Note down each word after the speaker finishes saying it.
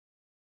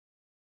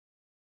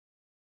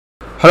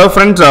Hello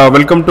friends,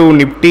 welcome to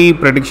Nifty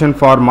prediction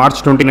for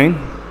March 29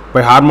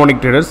 by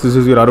HarmonicsTraders. This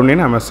is your ARUN.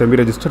 I am a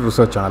semi-registered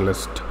research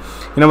analyst.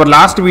 In our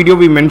last video,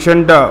 we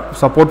mentioned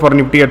support for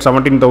Nifty at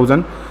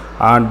 17,000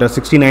 and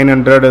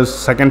 6,900 is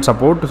second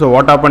support. So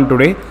what happened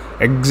today?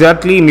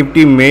 Exactly,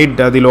 Nifty made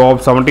the low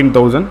of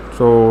 17,000.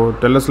 So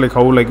tell us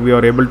how we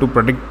are able to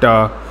predict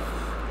the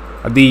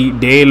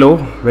day low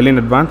well in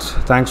advance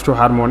thanks to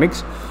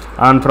Harmonics.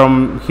 And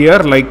from here,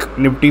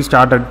 Nifty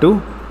started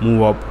to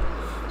move up.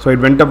 So it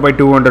went up by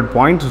 200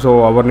 points.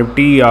 So our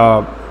Nifty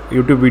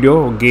YouTube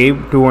video gave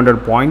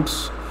 200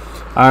 points,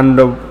 and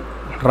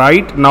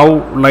right now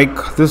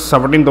this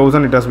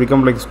 17,000 it has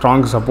become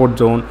strong support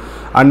zone,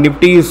 and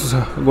Nifty is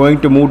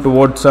going to move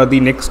towards the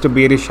next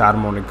bearish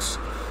harmonics.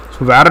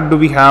 So where do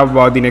we have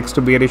the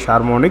next bearish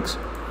harmonics?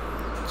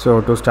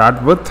 So to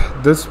start with,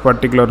 this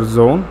particular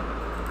zone,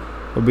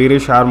 the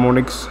bearish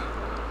harmonics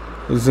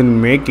is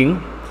in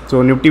making.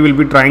 So Nifty will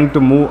be trying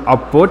to move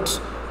upwards,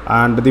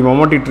 and the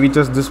moment it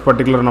reaches this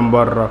particular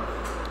number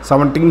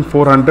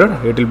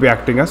 17,400, it will be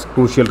acting as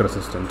crucial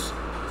resistance.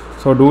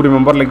 So do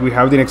remember, we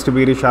have the next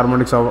bearish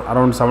harmonics of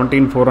around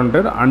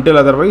 17,400. Until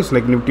otherwise,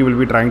 Nifty will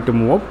be trying to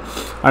move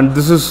up, and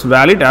this is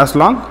valid as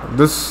long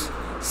this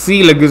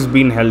C leg is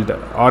being held,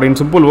 or in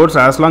simple words,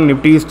 as long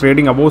Nifty is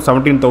trading above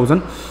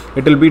 17,000,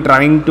 it will be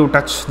trying to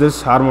touch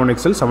this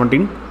harmonics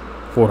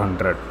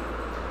 17,400.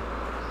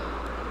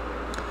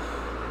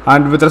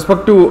 And with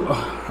respect to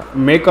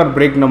make or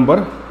break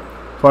number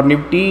for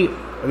Nifty,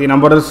 the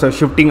number is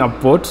shifting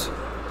upwards.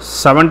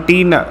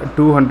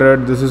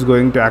 17,200, this is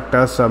going to act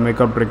as a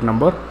make or break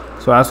number.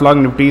 So as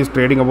long Nifty is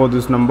trading above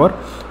this number,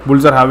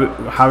 bulls are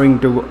having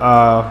to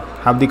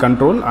have the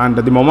control, and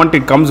the moment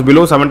it comes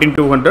below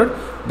 17,200,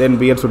 then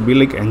bears would be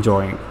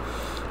enjoying.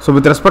 So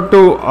with respect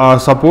to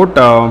support,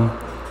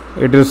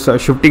 it is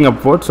shifting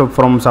upwards. So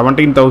from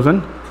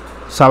 17,000,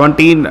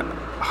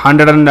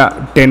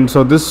 1,710.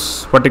 So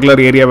this particular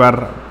area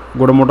where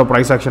good amount of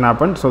price action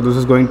happened, so this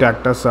is going to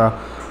act as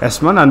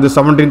S1, and this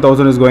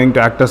 17,000 is going to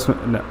act as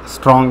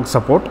strong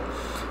support.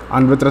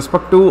 And with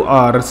respect to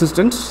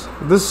resistance,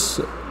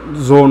 this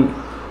zone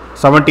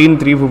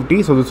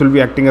 17,350, so this will be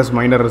acting as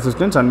minor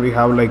resistance, and we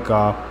have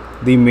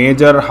the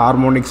major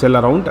harmonic sell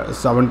around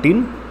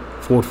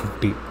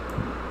 17,450.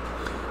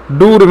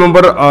 Do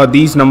remember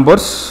these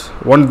numbers.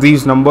 Once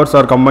these numbers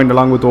are combined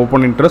along with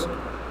open interest,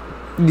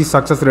 the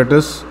success rate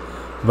is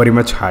very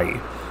much high.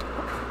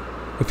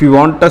 If you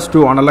want us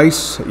to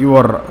analyze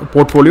your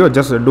portfolio,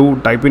 just do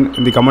type in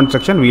the comment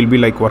section. We will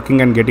be working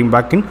and getting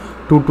back in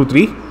 2 to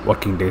 3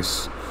 working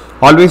days.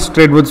 Always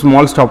trade with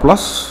small stop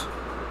loss.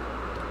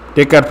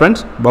 Take care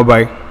friends. Bye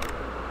bye.